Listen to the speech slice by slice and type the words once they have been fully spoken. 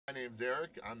My name's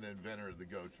Eric. I'm the inventor of the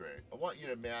Go Tray. I want you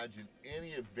to imagine any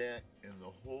event in the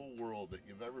whole world that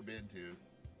you've ever been to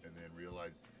and then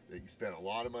realize that you spent a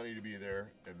lot of money to be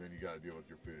there and then you got to deal with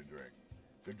your food and drink.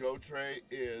 The Go Tray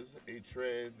is a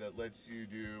tray that lets you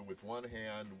do with one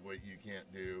hand what you can't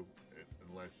do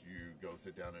unless you go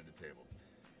sit down at a table.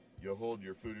 You'll hold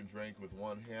your food and drink with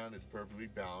one hand. It's perfectly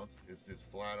balanced. It sits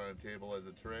flat on a table as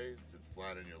a tray. It sits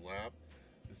flat in your lap.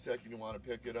 The second you want to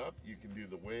pick it up, you can do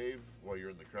the wave while you're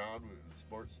in the crowd in the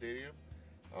sports stadium.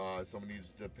 Someone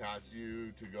needs to pass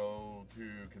you to go to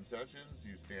concessions.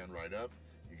 You stand right up.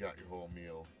 You got your whole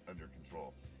meal under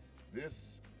control.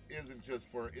 This isn't just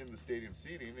for in the stadium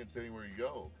seating. It's anywhere you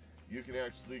go. You can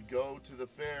actually go to the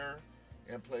fair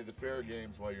and play the fair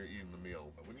games while you're eating the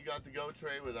meal. When you got the Go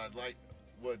Tray with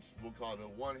what we'll call it a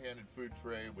one-handed food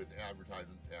tray with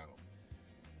advertising panel.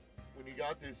 When you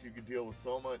got this, you could deal with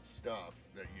so much stuff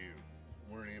that you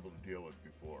weren't able to deal with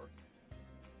before.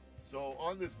 So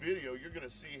on this video, you're going to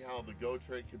see how the Go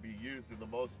Tray can be used in the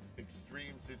most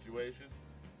extreme situations.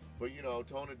 But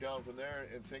tone it down from there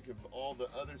and think of all the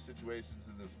other situations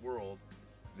in this world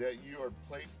that you are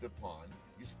placed upon.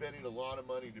 You're spending a lot of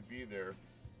money to be there,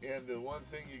 and the one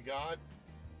thing you got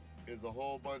is a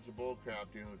whole bunch of bull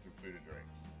crap dealing with your food and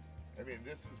drinks. I mean,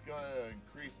 this is going to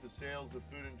increase the sales of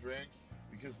food and drinks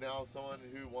because now someone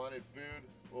who wanted food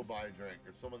will buy a drink,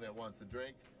 or someone that wants the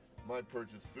drink might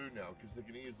purchase food now because they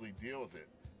can easily deal with it.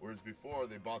 Whereas before,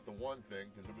 they bought the one thing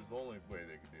because it was the only way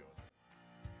they could deal with it.